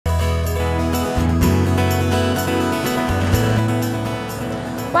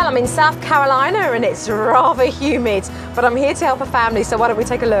I'm in South Carolina and it's rather humid, but I'm here to help a family, so why don't we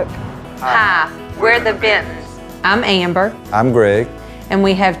take a look? Hi, we're the Bentons. I'm Amber. I'm Greg. And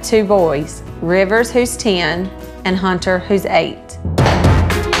we have 2 boys, Rivers, who's 10, and Hunter, who's 8.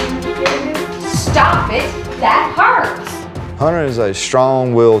 Stop it, that hurts. Hunter is a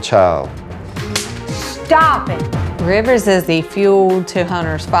strong-willed child. Stop it. Rivers is the fuel to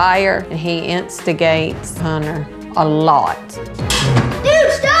Hunter's fire, and he instigates Hunter a lot.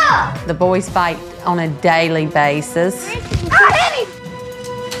 Dude, stop! The boys fight on a daily basis. I'm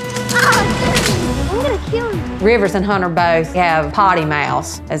gonna kill you. Rivers and Hunter both have potty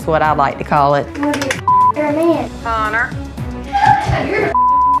mouths, is what I like to call it. You're a man. Hunter. You're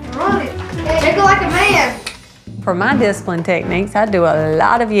running. Make it like a man. For my discipline techniques, I do a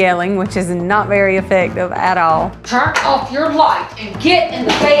lot of yelling, which is not very effective at all. Turn off your light and get in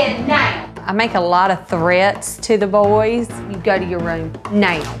the bed now. I make a lot of threats to the boys. You go to your room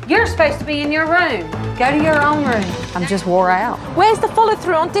now. You're supposed to be in your room. Go to your own room. I'm just wore out. Where's the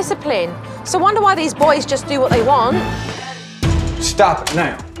follow-through on discipline? So I wonder why these boys just do what they want. Stop it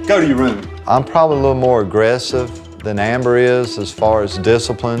now. Go to your room. I'm probably a little more aggressive than Amber is as far as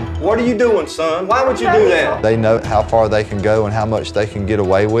discipline. What are you doing, son? Why would you do that? They know how far they can go and how much they can get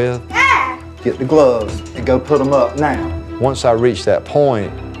away with. Get the gloves and go put them up now. Once I reach that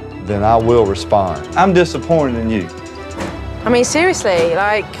point, then I will respond. I'm disappointed in you. I mean, seriously,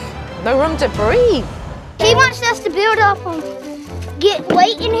 like, no room to breathe. He wants us to build up and get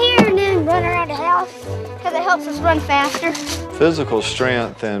weight in here and then run around the house because it helps us run faster. Physical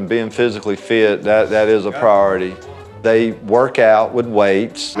strength and being physically fit, that is a priority. They work out with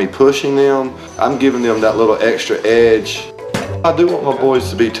weights. Me pushing them, I'm giving them that little extra edge. I do want my boys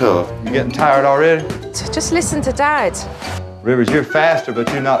to be tough. You getting tired already? Just listen to Dad. Rivers, you're faster, but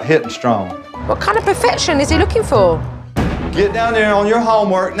you're not hitting strong. What kind of perfection is he looking for? Get down there on your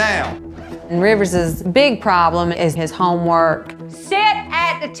homework now. And Rivers' big problem is his homework. Sit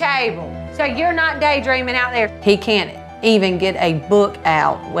at the table so you're not daydreaming out there. He can't even get a book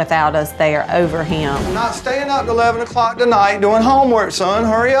out without us there over him. I'm not staying up till 11 o'clock tonight doing homework, son.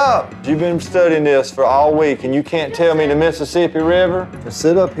 Hurry up. You've been studying this for all week and you can't tell me the Mississippi River? Just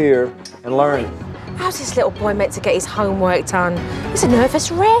sit up here and learn it. How's this little boy meant to get his homework done? He's a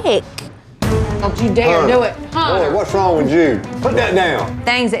nervous wreck. Don't you dare do it, Hunter. Boy, what's wrong with you? Put that down.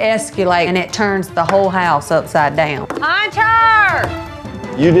 Things escalate and it turns the whole house upside down. Hunter!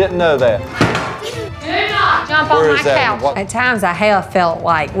 You didn't know that. Do not jump Where on is my that? couch. What- At times I have felt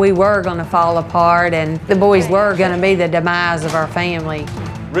like we were gonna fall apart and the boys were gonna be the demise of our family.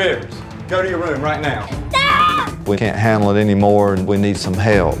 Rivers, go to your room right now. We can't handle it anymore and we need some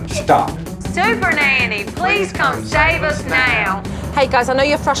help. Stop. Supernanny, please come save us now. Hey guys, I know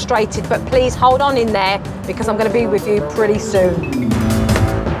you're frustrated, but please hold on in there because I'm going to be with you pretty soon.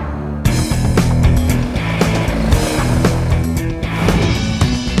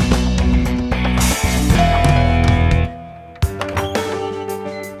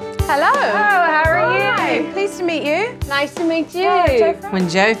 Hello. Oh, how are you? Pleased to meet you. Nice to meet you. Joe. When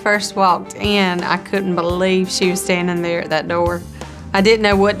Joe first walked in, I couldn't believe she was standing there at that door. I didn't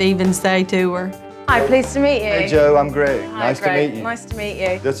know what to even say to her. Hi, pleased to meet you. Hey, Joe, I'm Greg. Hi, Nice Greg. to meet you. Nice to meet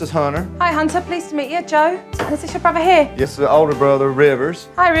you. This is Hunter. Hi, Hunter. Pleased to meet you. Joe. And is this your brother here? This is the older brother, Rivers.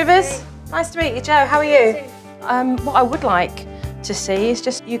 Hi, Rivers. Nice to meet you. Joe, how are you? What I would like to see is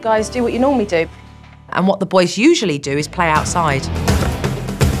just you guys do what you normally do. And what the boys usually do is play outside.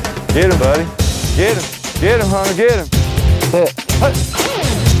 Get him, buddy. Get him. Get him, Hunter. Get him.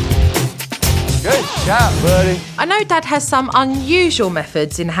 Good shot, buddy. I know Dad has some unusual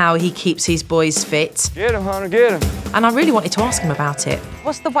methods in how he keeps his boys fit, Get him, Hunter. Get him. and I really wanted to ask him about it.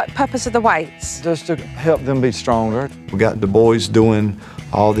 What's the purpose of the weights? Just to help them be stronger. We got the boys doing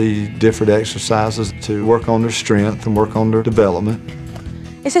all the different exercises to work on their strength and work on their development.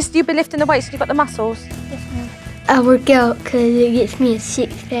 Is this you been lifting the weights and you've got the muscles? I work out because it gets me a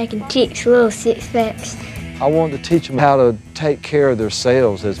six-pack and chicks little six-packs. I wanted to teach them how to take care of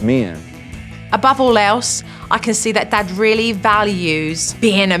themselves as men. Above all else, I can see that Dad really values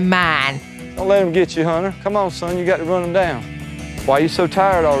being a man. Don't let him get you, Hunter. Come on, son, you got to run him down. Why are you so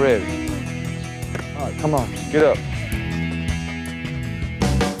tired already? All right, come on, get up.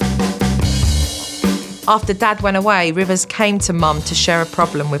 After Dad went away, Rivers came to Mum to share a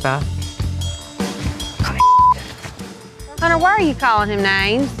problem with her. Hunter, why are you calling him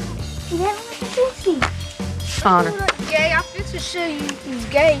names? Yeah, sissy. Hunter, Gay, I feel to show you he's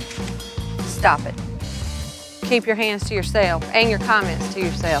gay. stop it. Keep your hands to yourself and your comments to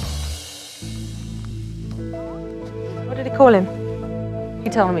yourself. What did he call him? He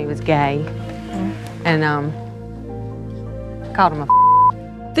told him he was gay and called him a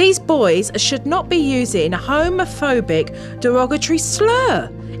These boys should not be using a homophobic, derogatory slur.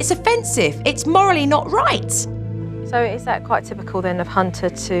 It's offensive. It's morally not right. So is that quite typical then of Hunter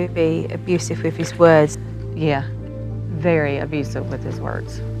to be abusive with his words? Yeah, very abusive with his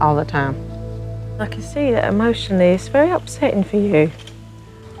words all the time. I can see that emotionally it's very upsetting for you.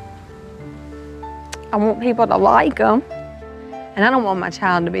 I want people to like him, and I don't want my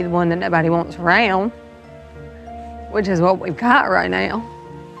child to be the one that nobody wants around, which is what we've got right now.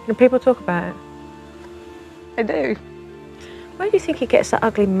 Can people talk about it? They do. Where do you think he gets that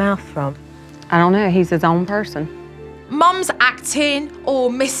ugly mouth from? I don't know, he's his own person. Mum's acting all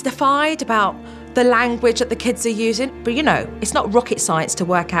mystified about the language that the kids are using, but you know, it's not rocket science to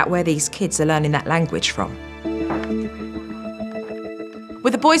work out where these kids are learning that language from.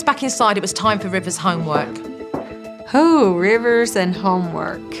 With the boys back inside, it was time for River's homework. Oh, Rivers and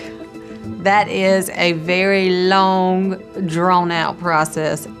homework. That is a very long, drawn-out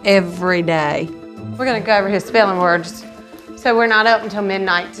process every day. We're gonna go over his spelling words, so we're not up until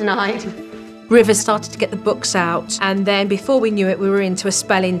midnight tonight. River started to get the books out, and then before we knew it, we were into a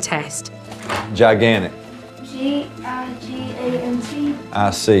spelling test. Gigantic. G-I-G-A-N-T.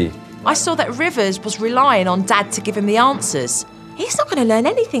 I see. I saw that Rivers was relying on Dad to give him the answers. He's not going to learn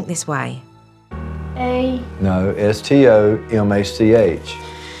anything this way. A. No, S-T-O-M-A-C-H.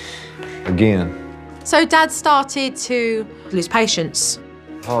 Again. So Dad started to lose patience.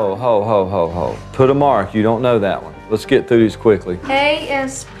 Ho. Put a mark. You don't know that one. Let's get through these quickly.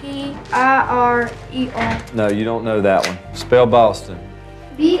 A-S-P-I-R-E-R. No, you don't know that one. Spell Boston.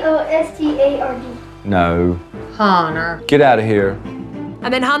 B-O-S-T-A-R-D. No. Hunter. Get out of here.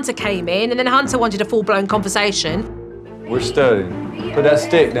 And then Hunter came in, and then Hunter wanted a full-blown conversation. We're studying. Put that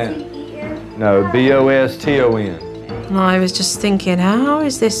stick down. No, B-O-S-T-O-N. And I was just thinking, how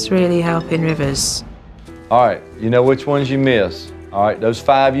is this really helping Rivers? All right, you know which ones you miss. All right, those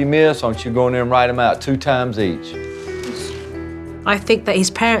 5 you miss, why don't you go in there and write them out 2 times each. I think that his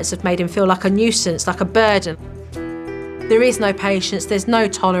parents have made him feel like a nuisance, like a burden. There is no patience, there's no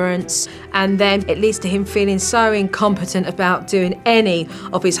tolerance, and then it leads to him feeling so incompetent about doing any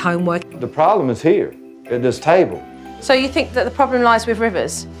of his homework. The problem is here, at this table. So you think that the problem lies with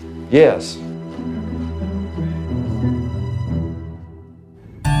Rivers? Yes.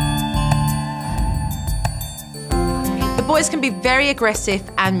 The boys can be very aggressive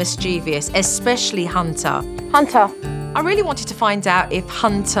and mischievous, especially Hunter. Hunter. I really wanted to find out if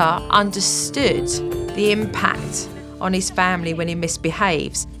Hunter understood the impact on his family when he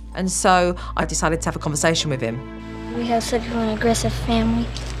misbehaves, and so I decided to have a conversation with him. We have such an aggressive family.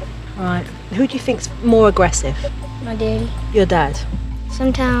 Right. Who do you think's more aggressive? My daddy. Your dad.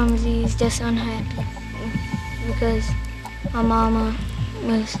 Sometimes he's just unhappy because my mama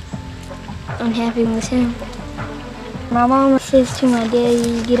was unhappy with him. My mama says to my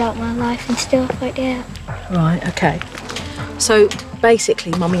daddy, get out my life and stuff like that. Right, okay. So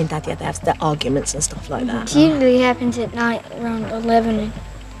basically, Mummy and Daddy, they have their arguments and stuff like that. It usually happens at night around 11 and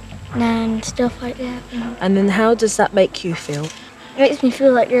 9 and stuff like that. And then how does that make you feel? It makes me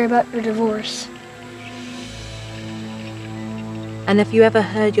feel like they're about to divorce. And have you ever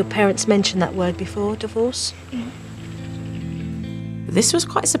heard your parents mention that word before, divorce? This was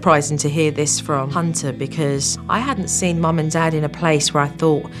quite surprising to hear this from Hunter because I hadn't seen Mum and Dad in a place where I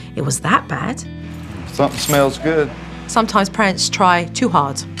thought it was that bad. Something smells good. Sometimes parents try too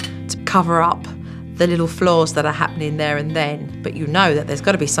hard to cover up the little flaws that are happening there and then, but you know that there's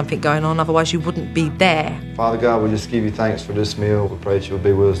got to be something going on, otherwise you wouldn't be there. Father God, we just give you thanks for this meal. We pray that you'll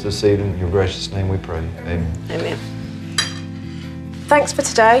be with us this evening. In your gracious name we pray. Amen. Amen. Thanks for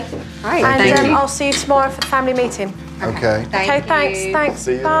today. All right, and thank you. I'll see you tomorrow for the family meeting. Okay. Thanks.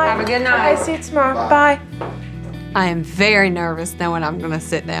 See you. Bye. Have a good night. Okay, see you tomorrow. Bye. I am very nervous knowing I'm gonna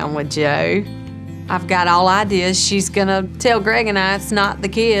sit down with Jo. I've got all ideas. She's gonna tell Greg and I it's not the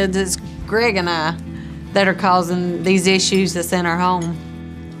kids, it's Greg and I that are causing these issues that's in our home.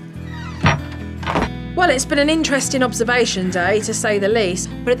 Well, it's been an interesting observation day, to say the least.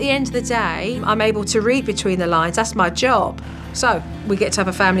 But at the end of the day, I'm able to read between the lines. That's my job. So we get to have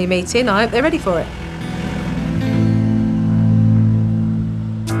a family meeting. I hope they're ready for it.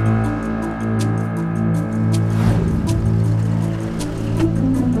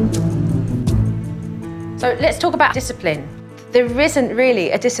 So let's talk about discipline. There isn't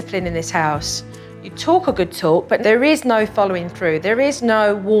really a discipline in this house. You talk a good talk, but there is no following through. There is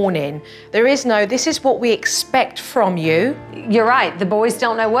no warning. There is no, this is what we expect from you. You're right, the boys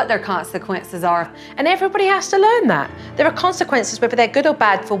don't know what their consequences are. And everybody has to learn that. There are consequences, whether they're good or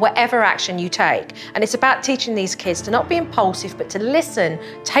bad, for whatever action you take. And it's about teaching these kids to not be impulsive, but to listen,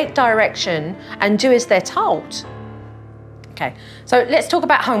 take direction, and do as they're told. Okay, so let's talk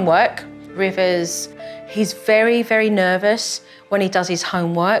about homework. Rivers, he's very, very nervous when he does his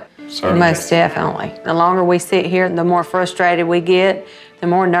homework. Sorry. Most definitely. The longer we sit here, the more frustrated we get, the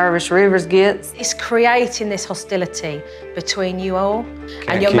more nervous Rivers gets. It's creating this hostility between you all,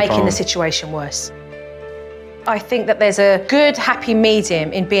 and you're making the situation worse. I think that there's a good, happy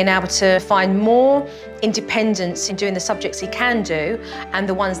medium in being able to find more independence in doing the subjects he can do and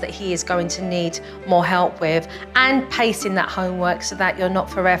the ones that he is going to need more help with, and pacing that homework so that you're not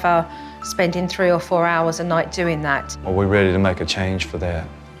forever spending 3 or 4 hours a night doing that. Are we ready to make a change for that?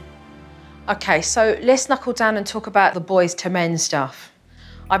 Okay, so let's knuckle down and talk about the boys to men stuff.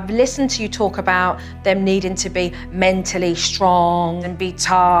 I've listened to you talk about them needing to be mentally strong and be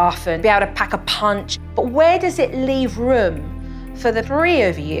tough and be able to pack a punch. But where does it leave room for the 3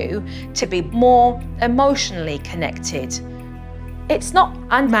 of you to be more emotionally connected? It's not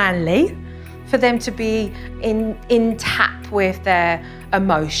unmanly for them to be in tap with their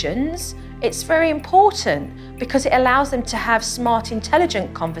emotions. It's very important because it allows them to have smart,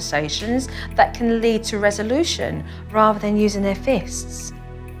 intelligent conversations that can lead to resolution rather than using their fists.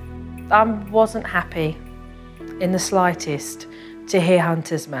 I wasn't happy in the slightest to hear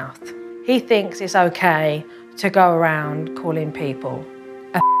Hunter's mouth. He thinks it's okay to go around calling people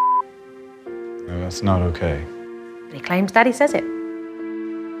a No, that's not okay. and he claims Daddy says it.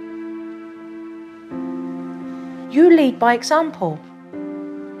 You lead by example.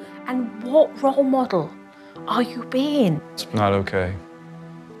 And what role model are you being? It's not okay.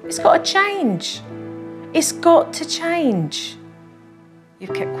 It's got to change. It's got to change.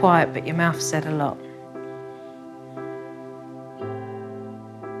 You've kept quiet, but your mouth said a lot.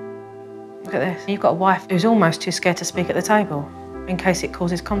 Look at this. You've got a wife who's almost too scared to speak at the table in case it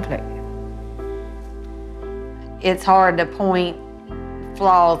causes conflict. It's hard to point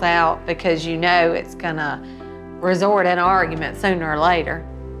flaws out because you know it's gonna resort in an argument sooner or later.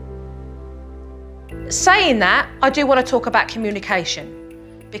 Saying that, I do want to talk about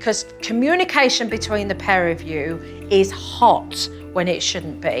communication, because communication between the pair of you is hot when it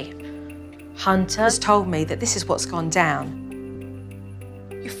shouldn't be. Hunter has told me that this is what's gone down.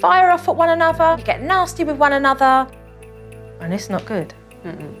 You fire off at one another, you get nasty with one another, and it's not good.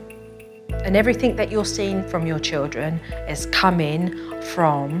 And everything that you're seeing from your children is coming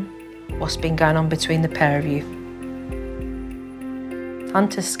from what's been going on between the pair of you.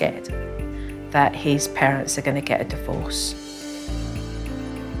 Hunter's scared that his parents are going to get a divorce.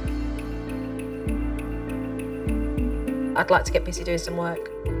 I'd like to get busy doing some work.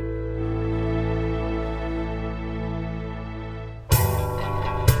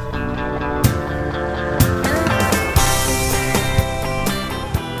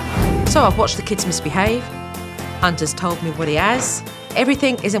 So I've watched the kids misbehave. Hunter's told me what he has.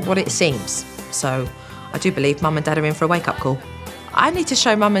 Everything isn't what it seems. So I do believe Mum and Dad are in for a wake-up call. I need to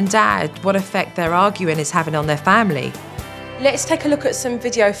show Mum and Dad what effect their arguing is having on their family. Let's take a look at some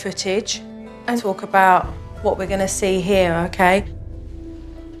video footage and talk about what we're going to see here, okay?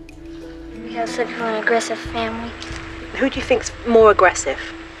 We have such an aggressive family. Who do you think's more aggressive?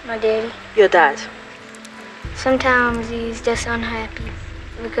 My daddy. Your dad. Sometimes he's just unhappy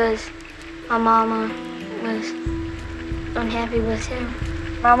because my mama was unhappy with him.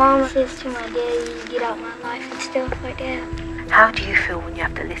 My mama says to my daddy, get out my life and stuff like that. How do you feel when you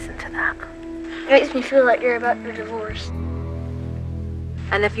have to listen to that? It makes me feel like they're about to divorce.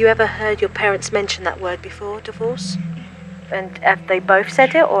 And have you ever heard your parents mention that word before, divorce? And have they both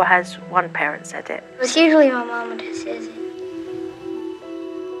said it, or has one parent said it? It's usually my mama that says it.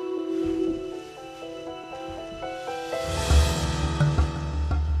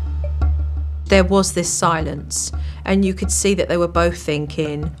 There was this silence, and you could see that they were both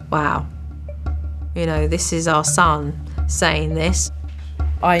thinking, wow, you know, this is our son saying this.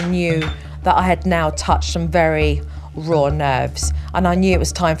 I knew that I had now touched some very raw nerves, and I knew it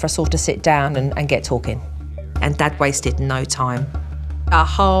was time for us all to sit down and get talking. And Dad wasted no time. A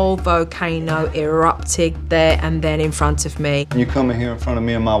whole volcano erupted there and then in front of me. You come in here in front of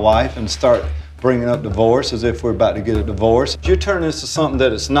me and my wife and start bringing up divorce as if we're about to get a divorce. You're turning this to something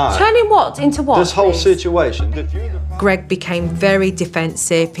that it's not. Turning what into what? This whole please? situation. Greg became very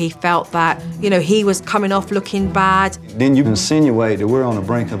defensive. He felt that, you know, he was coming off looking bad. Then you insinuate that we're on the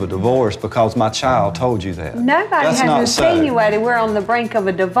brink of a divorce because my child told you that. Nobody That's has not so. insinuated we're on the brink of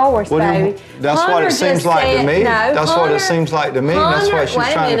a divorce, Well, baby. that's what Hunter it seems just like to said- me. No, That's what Hunter- it seems like to me. That's what she's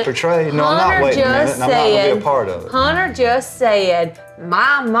wait a trying to minute. portray. No, I'm not Hunter waiting a minute, just and I'm not going to be a said- part of it. Hunter just said,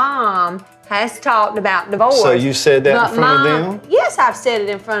 my mom has talked about divorce. So you said that but in front of Mom, them? Yes, I've said it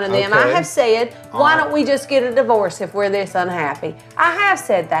in front of them. I Okay. have said, why All right. don't we just get a divorce if we're this unhappy? I have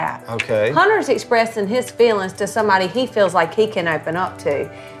said that. Okay. Hunter's expressing his feelings to somebody he feels like he can open up to.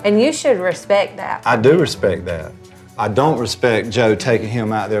 And you should respect that. I do respect that. I don't respect Joe taking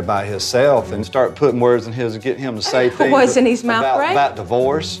him out there by himself and start putting words in his, getting him to say things words in his mouth, Greg? about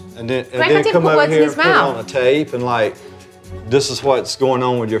divorce, and then I didn't come put over words in here his and put it mouth. on a tape and like, this is what's going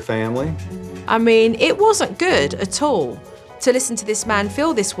on with your family. I mean, it wasn't good at all to listen to this man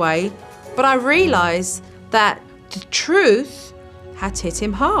feel this way, but I realised that the truth had hit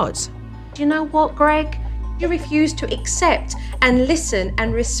him hard. Do you know what, Greg? You refuse to accept and listen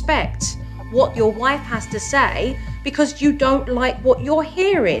and respect what your wife has to say because you don't like what you're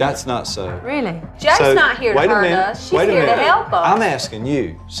hearing. That's not so. Really? Joe's So, not here to wait a hurt minute, us. She's wait a here to minute. help us. I'm asking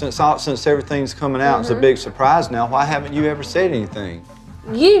you, since everything's coming out, it's a big surprise now, why haven't you ever said anything?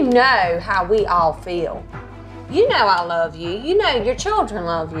 You know how we all feel. You know I love you. You know your children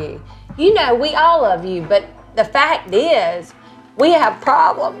love you. You know we all love you, but the fact is, we have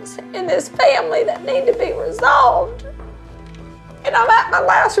problems in this family that need to be resolved. And I'm at my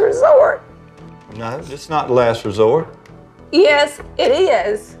last resort. No, it's not the last resort. Yes, it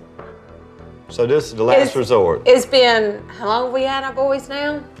is. So this is the last resort. It's been, how long have we had our boys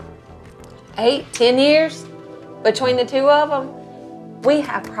now? 8, 10 years between the two of them. We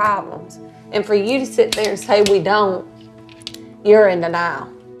have problems. And for you to sit there and say we don't, you're in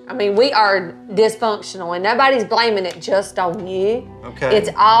denial. I mean, we are dysfunctional and nobody's blaming it just on you. Okay. It's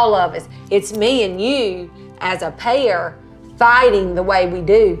all of us. It's me and you as a pair fighting the way we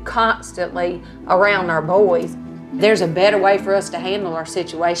do constantly around our boys. There's a better way for us to handle our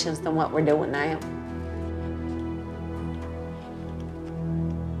situations than what we're doing now.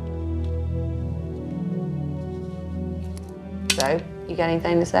 So, you got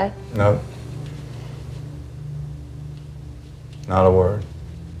anything to say? No. Not a word.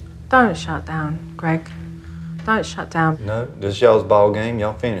 Don't shut down, Greg. Don't shut down. No, this is y'all's ball game.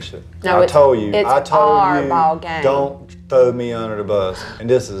 Y'all finish it. No, I told you. it's I told our you. ball game. Don't throw me under the bus. And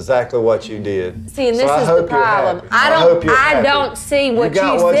this is exactly what you did. See, and So this I is hope the you're problem. happy. hope you're I happy. don't see what you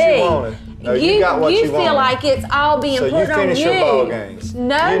got you what see. You wanted. No, you got what you feel wanted. like it's all being So put you on finish you. your ball games.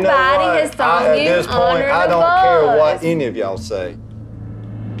 Nobody You know what? has thrown At you this point, under I the don't bus. care what any of y'all say.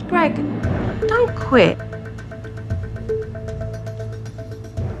 Greg, don't quit.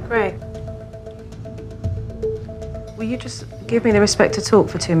 Greg, will you just give me the respect to talk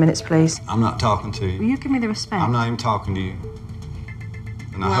for 2 minutes, please? I'm not talking to Will you. you give me the respect? I'm not even talking to you.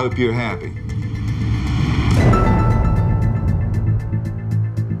 And I hope you're happy.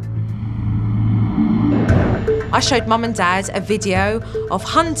 I showed Mum and Dad a video of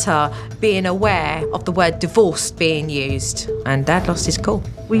Hunter being aware of the word divorced being used, and Dad lost his cool.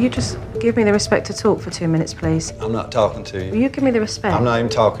 Will you just give me the respect to talk for 2 minutes, please? I'm not talking to Will you. you give me the respect? I'm not even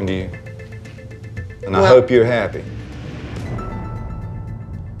talking to you. And I hope you're happy.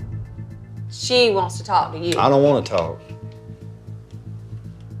 She wants to talk to you. I don't want to talk.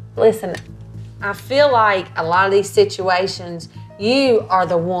 Listen, I feel like a lot of these situations, you are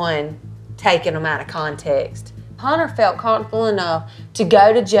the one taking them out of context. Hunter felt comfortable enough to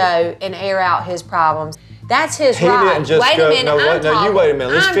go to Joe and air out his problems. That's his He right. didn't just wait go, a minute, no, I'm talking. you wait a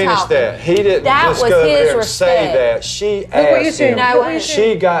minute, let's I'm finish talking. that. He didn't That just was go over his there and say respect. that. She Look what you're asked doing. him. No, Look what you're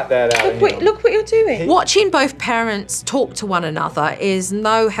She got that out of him. Look what you're doing. Watching both parents talk to one another is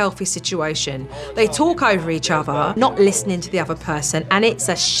no healthy situation. They talk over each other, not listening to the other person, and it's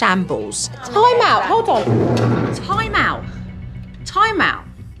a shambles. Time out, hold on. Time out. Time out.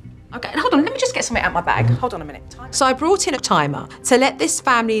 Okay, hold on, let me just get something out of my bag. Hold on a minute. So I brought in a timer to let this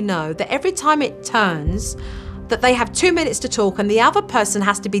family know that every time it turns, that they have 2 minutes to talk and the other person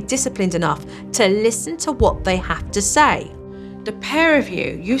has to be disciplined enough to listen to what they have to say. The pair of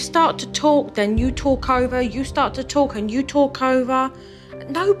you start to talk, then you talk over, you start to talk and you talk over.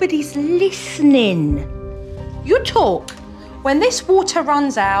 Nobody's listening. You talk. When this water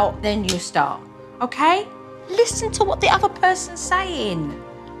runs out, then you start, okay? Listen to what the other person's saying.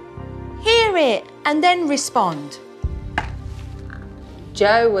 Hear it and then respond.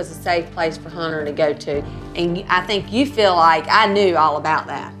 Joe was a safe place for Hunter to go to. And I think you feel like I knew all about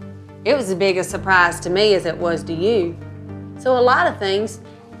that. It was as big a surprise to me as it was to you. So a lot of things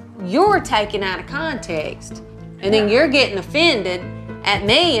you're taking out of context. And then you're getting offended at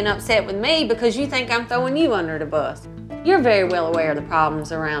me and upset with me because you think I'm throwing you under the bus. You're very well aware of the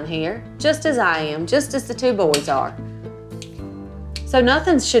problems around here, just as I am, just as the two boys are. So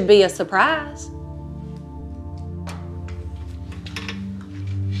nothing should be a surprise.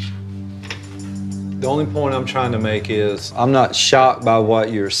 The only point I'm trying to make is I'm not shocked by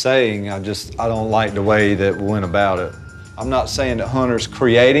what you're saying. I don't like the way that we went about it. I'm not saying that Hunter's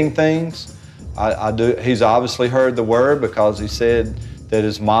creating things. He's obviously heard the word because he said that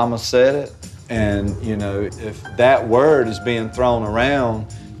his mama said it. And, you know, if that word is being thrown around,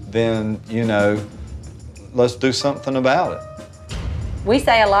 then, you know, let's do something about it. We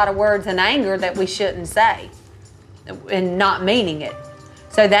say a lot of words in anger that we shouldn't say and not meaning it.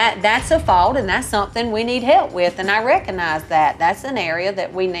 So that's a fault, and that's something we need help with, and I recognize that. That's an area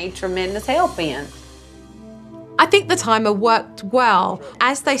that we need tremendous help in. I think the timer worked well.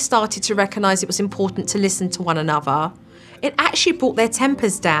 As they started to recognise it was important to listen to one another, it actually brought their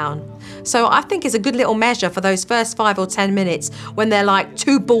tempers down. So I think it's a good little measure for those first 5 or 10 minutes when they're like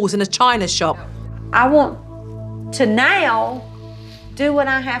two balls in a china shop. I want to now do what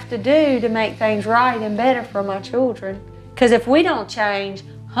I have to do to make things right and better for my children. Because if we don't change,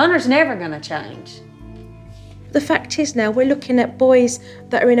 Hunter's never going to change. The fact is now we're looking at boys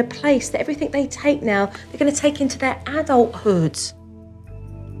that are in a place that everything they take now, they're going to take into their adulthood.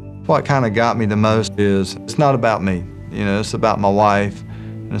 What kind of got me the most is it's not about me. You know, it's about my wife,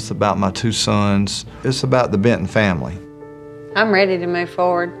 and it's about my 2 sons. It's about the Benton family. I'm ready to move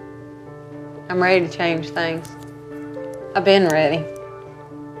forward. I'm ready to change things. I've been ready.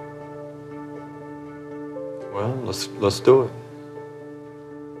 Well, let's do it.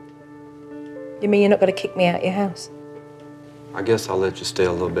 You mean you're not going to kick me out of your house? I guess I'll let you stay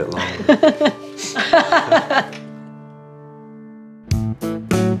a little bit longer.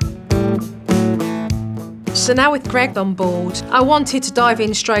 So now with Greg on board, I wanted to dive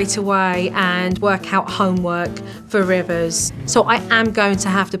in straight away and work out homework for Rivers. So I am going to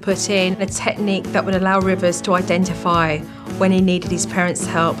have to put in a technique that would allow Rivers to identify when he needed his parents'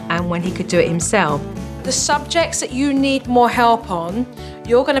 help and when he could do it himself. The subjects that you need more help on,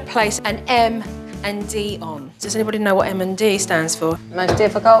 you're going to place an M and D on. Does anybody know what M and D stands for? Most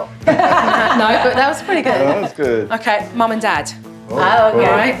difficult? No, but that was pretty good. That was good. Okay, Mum and Dad. Oh, okay.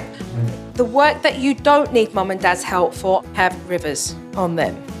 All right. The work that you don't need Mum and Dad's help for, have Rivers on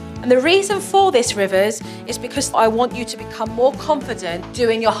them. And the reason for this, Rivers, is because I want you to become more confident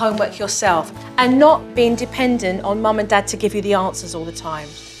doing your homework yourself and not being dependent on Mum and Dad to give you the answers all the time.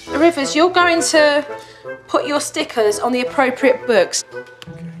 Rivers, you're going to put your stickers on the appropriate books.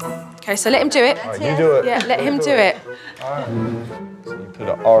 Okay, so let him do it. All right, you do it. Yeah, let him do it. All right. So you put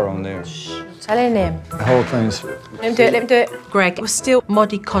an R on there. Telling him. The whole thing's... Let him do it, let him do it. Greg was still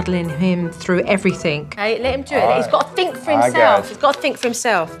mollycoddling him through everything. Okay, let him do it. He's got to think for himself. He's got to think for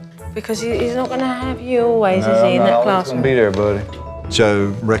himself. Because he's not going to have you always, is he, in that classroom? I'm gonna be there, buddy.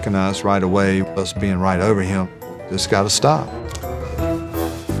 Joe recognized right away us being right over him. Just got to stop.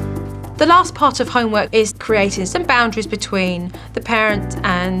 The last part of homework is creating some boundaries between the parent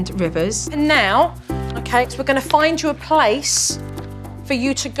and Rivers. And now, okay, so we're going to find you a place for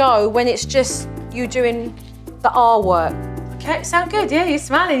you to go when it's just you doing the R work. Okay, sound good? Yeah, you're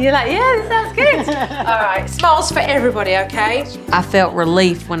smiling. You're like, yeah, this sounds good. All right, smiles for everybody, okay? I felt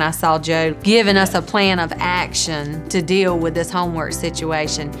relief when I saw Joe giving us a plan of action to deal with this homework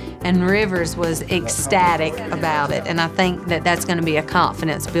situation, and Rivers was ecstatic about it, and I think that that's going to be a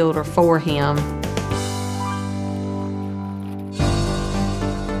confidence builder for him.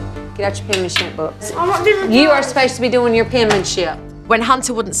 Get out your penmanship books. You are supposed to be doing your penmanship. When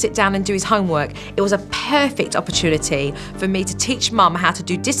Hunter wouldn't sit down and do his homework, it was a perfect opportunity for me to teach Mum how to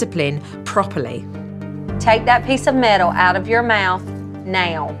do discipline properly. Take that piece of metal out of your mouth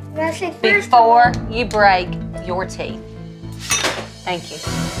now, before you break your teeth. Thank you.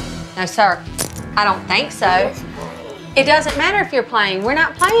 No, sir, I don't think so. It doesn't matter if you're playing. We're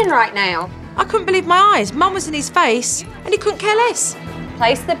not playing right now. I couldn't believe my eyes. Mum was in his face and he couldn't care less.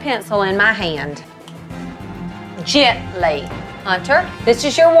 Place the pencil in my hand. Gently. Hunter, this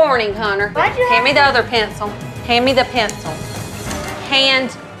is your warning, Hunter. Hand me the other pencil. Hand me the pencil.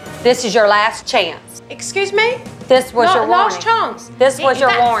 This is your last chance. Excuse me? This was your warning. Last chance. This was your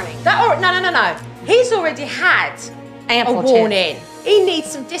warning. No. He's already had Ample a warning. He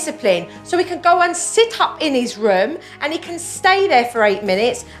needs some discipline so he can go and sit up in his room and he can stay there for 8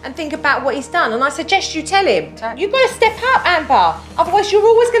 minutes and think about what he's done. And I suggest you tell him, you've got to step up, Amber. Otherwise, you're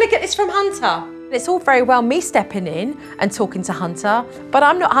always going to get this from Hunter. It's all very well me stepping in and talking to Hunter, but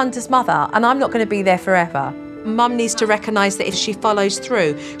I'm not Hunter's mother and I'm not going to be there forever. Mum needs to recognise that if she follows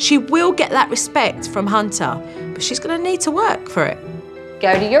through, she will get that respect from Hunter, but she's going to need to work for it.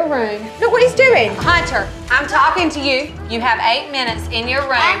 Go to your room. Look what he's doing. Hunter, I'm talking to you. You have 8 minutes in your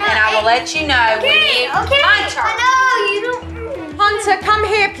room, and I will let you know when you... Hunter! Hunter, come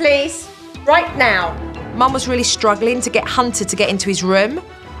here, please. Right now. Mum was really struggling to get Hunter to get into his room.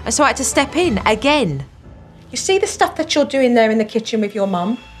 And so I had to step in again. You see the stuff that you're doing there in the kitchen with your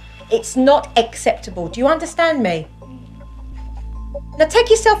mum? It's not acceptable. Do you understand me? Now take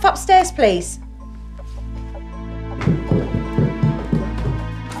yourself upstairs, please.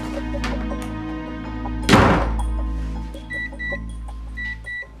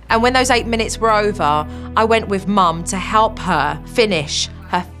 And when those 8 minutes were over, I went with Mum to help her finish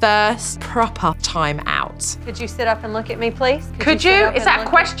her first proper time out. Could you sit up and look at me, please? Could you? Is that a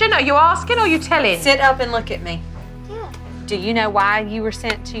question? Are you asking or are you telling? Sit up and look at me. Yeah. Do you know why you were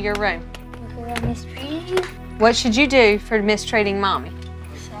sent to your room? Because I mistreated you. What should you do for mistreating Mommy?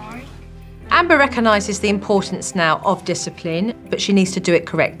 Sorry. Amber recognises the importance now of discipline, but she needs to do it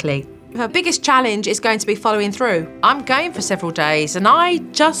correctly. Her biggest challenge is going to be following through. I'm going for several days and I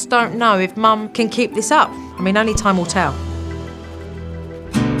just don't know if Mum can keep this up. I mean, only time will tell.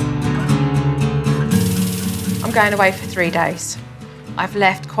 I'm going away for 3 days. I've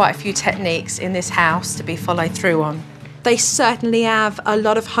left quite a few techniques in this house to be followed through on. They certainly have a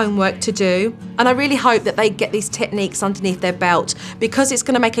lot of homework to do, and I really hope that they get these techniques underneath their belt because it's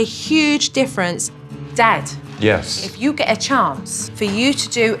going to make a huge difference. Dad. Yes. If you get a chance for you to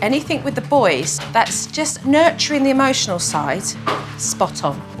do anything with the boys that's just nurturing the emotional side, spot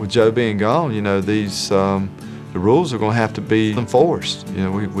on. With Joe being gone, you know, these the rules are going to have to be enforced. You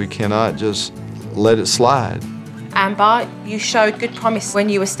know, we cannot just let it slide. Amber, you showed good promise when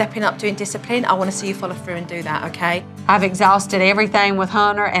you were stepping up doing discipline. I want to see you follow through and do that, okay? I've exhausted everything with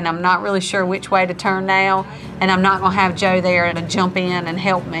Hunter and I'm not really sure which way to turn now, and I'm not going to have Joe there to jump in and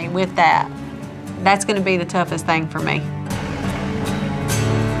help me with that. That's going to be the toughest thing for me.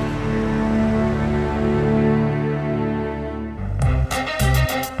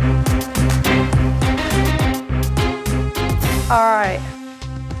 All right.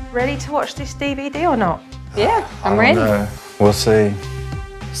 Ready to watch this DVD or not? Yeah, I'm ready. We'll see.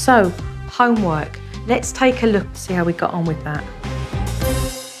 So, homework. Let's take a look, see how we got on with that.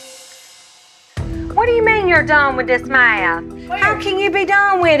 What do you mean you're done with this math? How can you be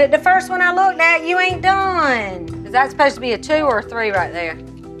done with it? The first one I looked at, you ain't done. Is that supposed to be a 2 or a 3 right there?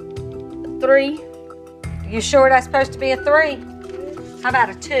 3. You sure that's supposed to be a 3? How about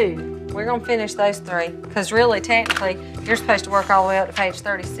a 2? We're gonna finish those 3, because really, technically, you're supposed to work all the way up to page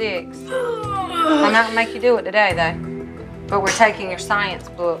 36. I'm not gonna make you do it today, though. But we're taking your science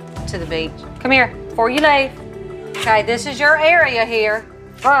book to the beach. Come here, before you leave. Okay, this is your area here,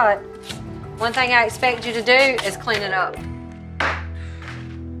 but one thing I expect you to do is clean it up.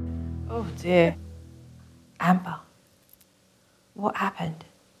 Oh dear. Amber, what happened?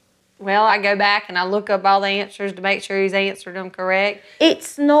 Well, I go back and I look up all the answers to make sure he's answered them correct.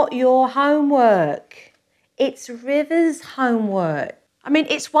 It's not your homework. It's River's homework. I mean,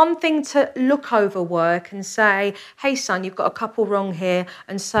 it's one thing to look over work and say, hey son, you've got a couple wrong here,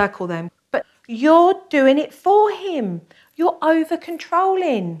 and circle them. But you're doing it for him. You're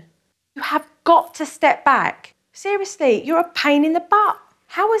over-controlling. You have got to step back. Seriously, you're a pain in the butt.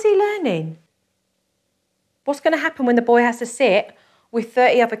 How is he learning? What's going to happen when the boy has to sit with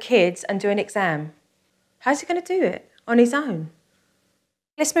 30 other kids and do an exam? How's he going to do it on his own?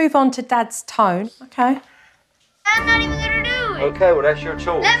 Let's move on to Dad's tone, okay? I'm not even gonna do it. Okay, well, that's your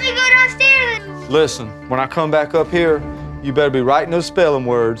choice. Let me go downstairs. Listen, when I come back up here, you better be writing those spelling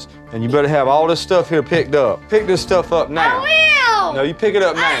words, and you better have all this stuff here picked up. Pick this stuff up now. I will. No, you pick it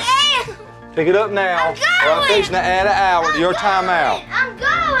up now. I am. Pick it up now. I'm going. Or I'm fixing to add an hour to your time out. I'm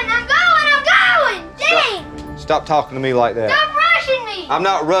going. Dang. Stop talking to me like that. Stop rushing me. I'm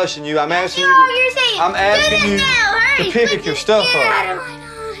not rushing you. I'm asking You you. know what you're saying. I'm asking do you this now. Hurry. to pick your stuff Get up. out of my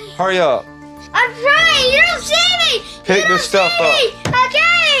eye. Hurry up. I'm trying. You don't see me. Pick this stuff up.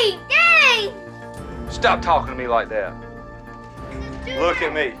 Okay. Dang. Stop talking to me like that. Look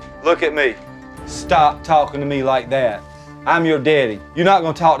at me. Look at me. Stop talking to me like that. I'm your daddy. You're not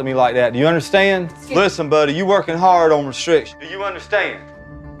going to talk to me like that. Do you understand? Listen, buddy, you're working hard on restriction. Do you understand?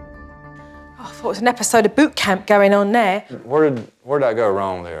 Oh, I thought it was an episode of boot camp going on there. Where did I go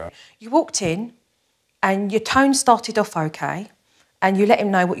wrong there? You walked in and your tone started off okay and you let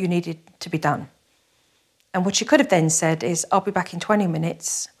him know what you needed to be done. And what you could have then said is, I'll be back in 20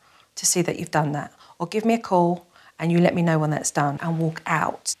 minutes to see that you've done that. Or give me a call and you let me know when that's done, and walk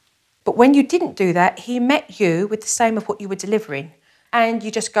out. But when you didn't do that, he met you with the same of what you were delivering. And you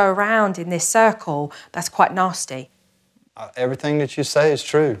just go around in this circle. That's quite nasty. Everything that you say is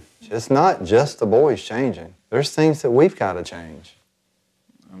true. It's not just the boys changing. There's things that we've got to change.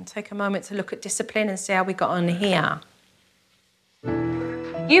 I'll take a moment to look at discipline and see how we got on here.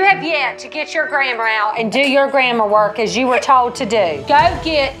 You have yet to get your grammar out and do your grammar work as you were told to do. Go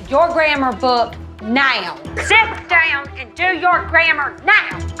get your grammar book now. Sit down and do your grammar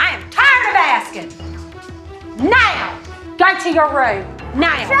now. I am tired of asking. Now. Go to your room.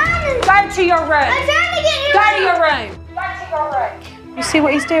 Now. Go to your room. I'm trying to get you. Go to your room. Go to your room. You see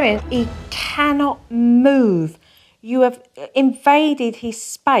what he's doing? He cannot move. You have invaded his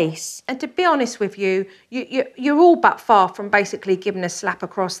space. And to be honest with you, you're all but far from basically giving a slap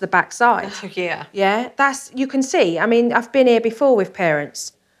across the backside. Yeah. Yeah, you can see. I mean, I've been here before with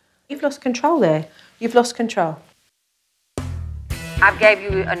parents. You've lost control there. You've lost control. I've gave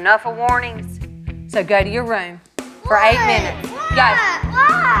you enough of warnings, so go to your room for 8 minutes. Go.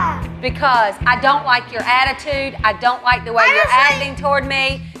 Why? Because I don't like your attitude, I don't like the way you're acting toward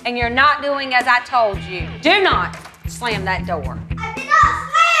me, and you're not doing as I told you. Do not slam that door. I did not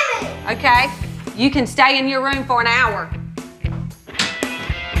slam it. Okay? You can stay in your room for an hour.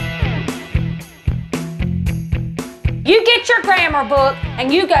 You get your grammar book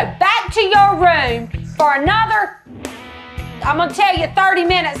and you go back to your room for another, I'm gonna tell you 30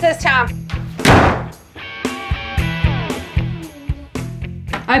 minutes this time.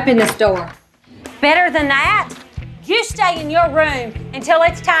 Open this door. Better than that, you stay in your room until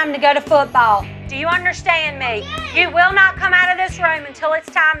it's time to go to football. Do you understand me? You will not come out of this room until it's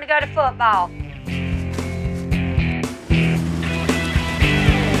time to go to football.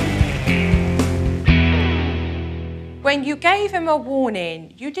 When you gave him a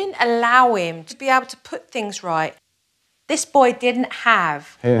warning, you didn't allow him to be able to put things right. This boy didn't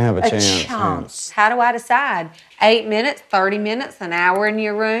have He didn't have a chance. How do I decide? 8 minutes, 30 minutes, an hour in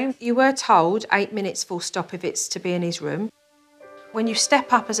your room? You were told 8 minutes full stop if it's to be in his room. When you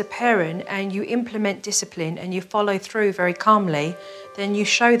step up as a parent and you implement discipline and you follow through very calmly, then you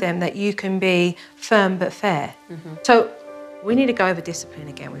show them that you can be firm but fair. So we need to go over discipline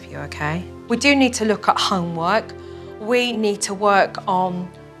again with you, okay? We do need to look at homework. We need to work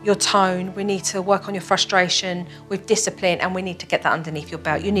on your tone. We need to work on your frustration with discipline, and we need to get that underneath your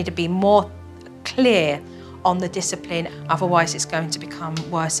belt. You need to be more clear on the discipline, otherwise it's going to become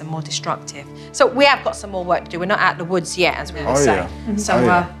worse and more destructive. So we have got some more work to do. We're not out of the woods yet, as we would say. Yeah.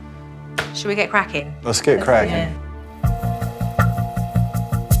 So should we get cracking? Let's get cracking. Yeah.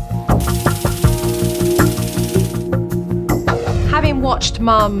 Having watched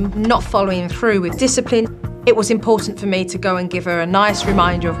Mum not following through with discipline, it was important for me to go and give her a nice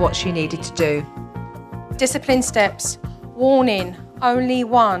reminder of what she needed to do. Discipline steps, warning, only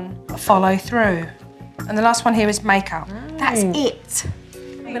one, follow through. And the last one here is makeup. That's it.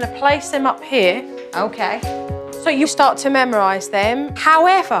 I'm gonna place them up here. Okay. So you start to memorise them.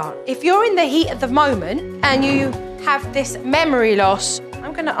 However, if you're in the heat of the moment and you have this memory loss,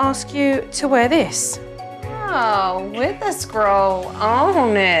 I'm gonna ask you to wear this. Oh, with the scroll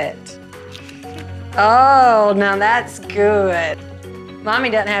on it. Oh, now that's good. Mommy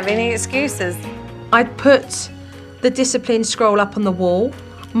doesn't have any excuses. I'd put the discipline scroll up on the wall.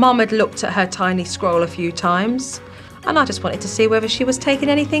 Mum had looked at her tiny scroll a few times, and I just wanted to see whether she was taking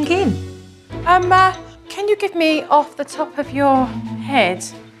anything in. Can you give me off the top of your head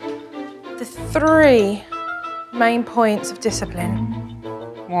the 3 main points of discipline?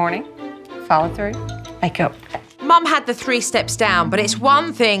 Warning, follow through, makeup. Mum had the 3 steps down, but it's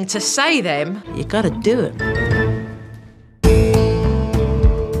one thing to say them, you gotta do it.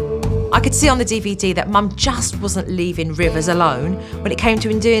 I could see on the DVD that Mum just wasn't leaving Rivers alone when it came to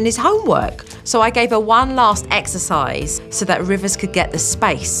him doing his homework. So I gave her one last exercise so that Rivers could get the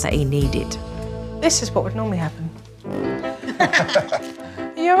space that he needed. This is what would normally happen.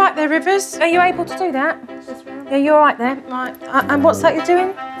 Are you all right there, Rivers? Are you able to do that? Yeah, you all right there? Right. And what's that you're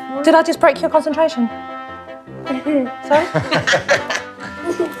doing? Did I just break your concentration? Sorry?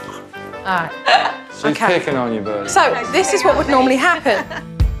 All right. She's picking on you, buddy. So this is what would normally happen.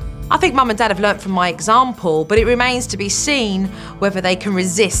 I think Mum and Dad have learnt from my example, but it remains to be seen whether they can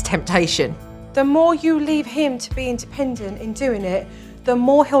resist temptation. The more you leave him to be independent in doing it, the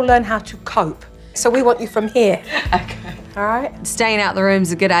more he'll learn how to cope. So we want you from here. Okay. All right? Staying out the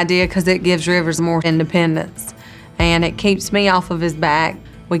room's a good idea because it gives Rivers more independence. And it keeps me off of his back.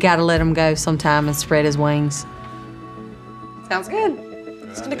 We gotta let him go sometime and spread his wings. Sounds good.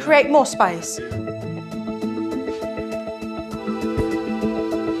 It's gonna create more space.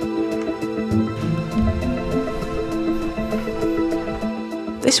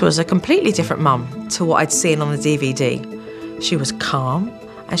 This was a completely different mum to what I'd seen on the DVD. She was calm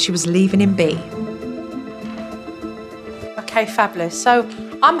and she was leaving him be. Okay, fabulous. So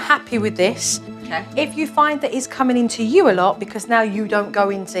I'm happy with this. Okay. If you find that he's coming into you a lot because now you don't go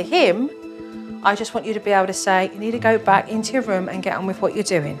into him, I just want you to be able to say, you need to go back into your room and get on with what you're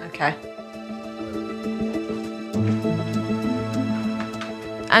doing. Okay.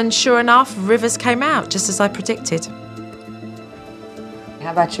 And sure enough, Rivers came out, just as I predicted.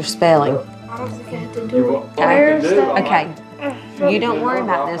 How about your spelling? I don't think I have to do it. Where's the... Okay. You don't worry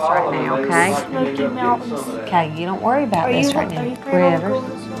about this right now, okay? Smoky Mountains. Okay, you don't worry about this right now. Rivers,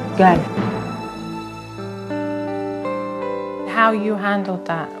 go. How you handled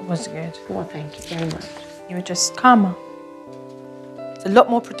that was good. Well, thank you very much. You were just calmer. It's a lot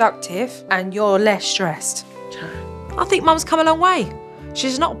more productive and you're less stressed. I think Mum's come a long way.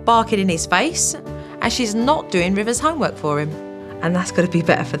 She's not barking in his face and she's not doing River's homework for him. And that's got to be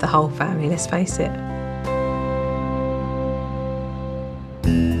better for the whole family, let's face it.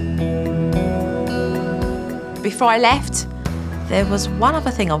 Before I left, there was one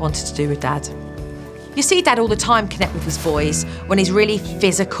other thing I wanted to do with Dad. You see Dad all the time connect with his boys when he's really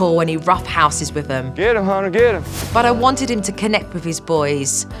physical and he roughhouses with them. Get him, Hunter, get him. But I wanted him to connect with his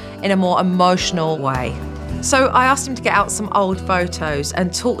boys in a more emotional way. So I asked him to get out some old photos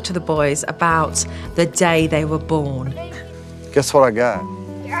and talk to the boys about the day they were born. Guess what I got?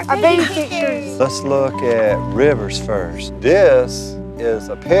 Our baby pictures. Let's look at Rivers first. This is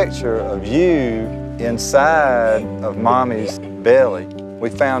a picture of you inside of Mommy's belly. We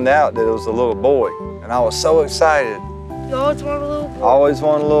found out that it was a little boy, and I was so excited. You always want a little boy? Always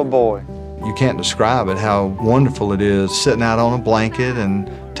wanted a little boy. You can't describe it, how wonderful it is sitting out on a blanket and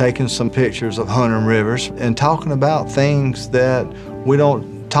taking some pictures of Hunter and Rivers and talking about things that we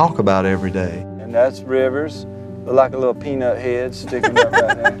don't talk about every day. And that's Rivers. Look like a little peanut head sticking up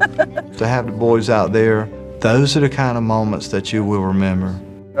right now. To have the boys out there, those are the kind of moments that you will remember.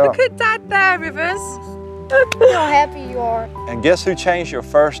 Look at Dad there, Rivers. Look how happy you are. And guess who changed your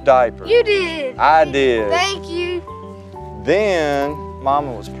first diaper? You did. I did. Thank you. Then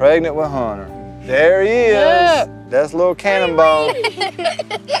Mama was pregnant with Hunter. There he is. That's little Cannonball.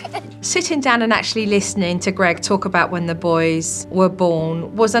 Sitting down and actually listening to Greg talk about when the boys were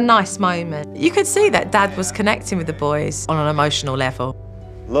born was a nice moment. You could see that Dad was connecting with the boys on an emotional level.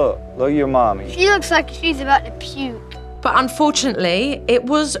 Look at your mommy. She looks like she's about to puke. But unfortunately, it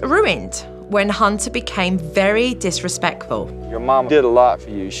was ruined when Hunter became very disrespectful. Your mama did a lot for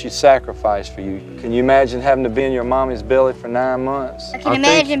you. She sacrificed for you. Can you imagine having to be in your mommy's belly for 9 months? I can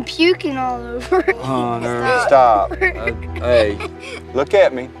imagine puking all over. Hunter, stop. Hey, look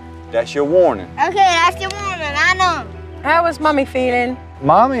at me. That's your warning. Okay, that's your warning, I know. How was Mummy feeling?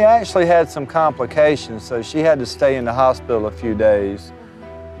 Mommy actually had some complications, so she had to stay in the hospital a few days.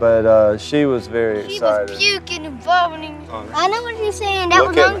 But she was very excited. She was puking and vomiting. I know what you're saying. That Look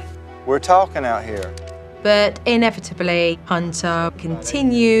was at me. We're talking out here. But inevitably, Hunter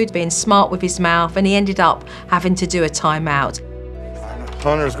continued being smart with his mouth and he ended up having to do a timeout.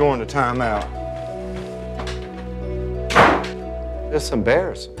 Hunter's going to timeout. It's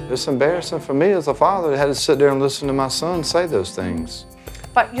embarrassing. It's embarrassing for me as a father that had to sit there and listen to my son say those things.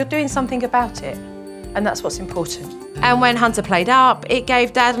 But you're doing something about it, and that's what's important. And when Hunter played up, it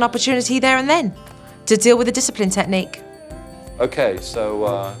gave Dad an opportunity there and then to deal with the discipline technique. Okay,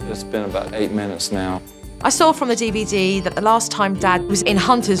 so it's been about 8 minutes now. I saw from the DVD that the last time Dad was in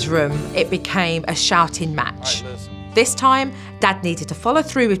Hunter's room, it became a shouting match. This time, Dad needed to follow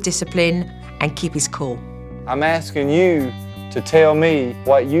through with discipline and keep his cool. I'm asking you to tell me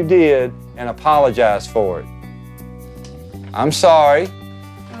what you did and apologize for it. I'm sorry.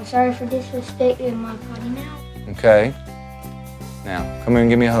 I'm sorry for disrespecting my potty mouth. Okay. Now, come here and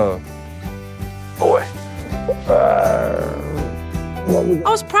give me a hug. Boy. I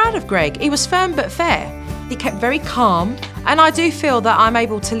was proud of Greg. He was firm but fair. He kept very calm, and I do feel that I'm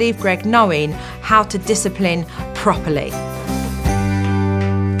able to leave Greg knowing how to discipline properly.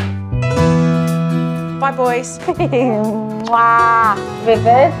 Bye, boys. Wow.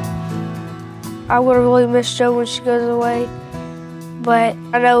 Vivid. I would have really missed Jo when she goes away, but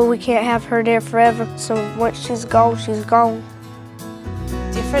I know we can't have her there forever, so once she's gone, she's gone.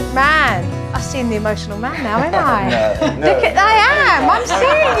 Different man. I've seen the emotional man now, haven't I? No. Look at, I am. I'm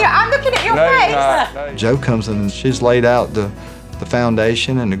seeing you. I'm looking at your face. No. Jo comes in and she's laid out the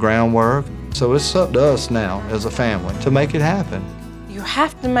foundation and the groundwork. So it's up to us now as a family to make it happen. You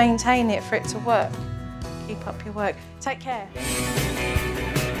have to maintain it for it to work. Keep up your work. Take care.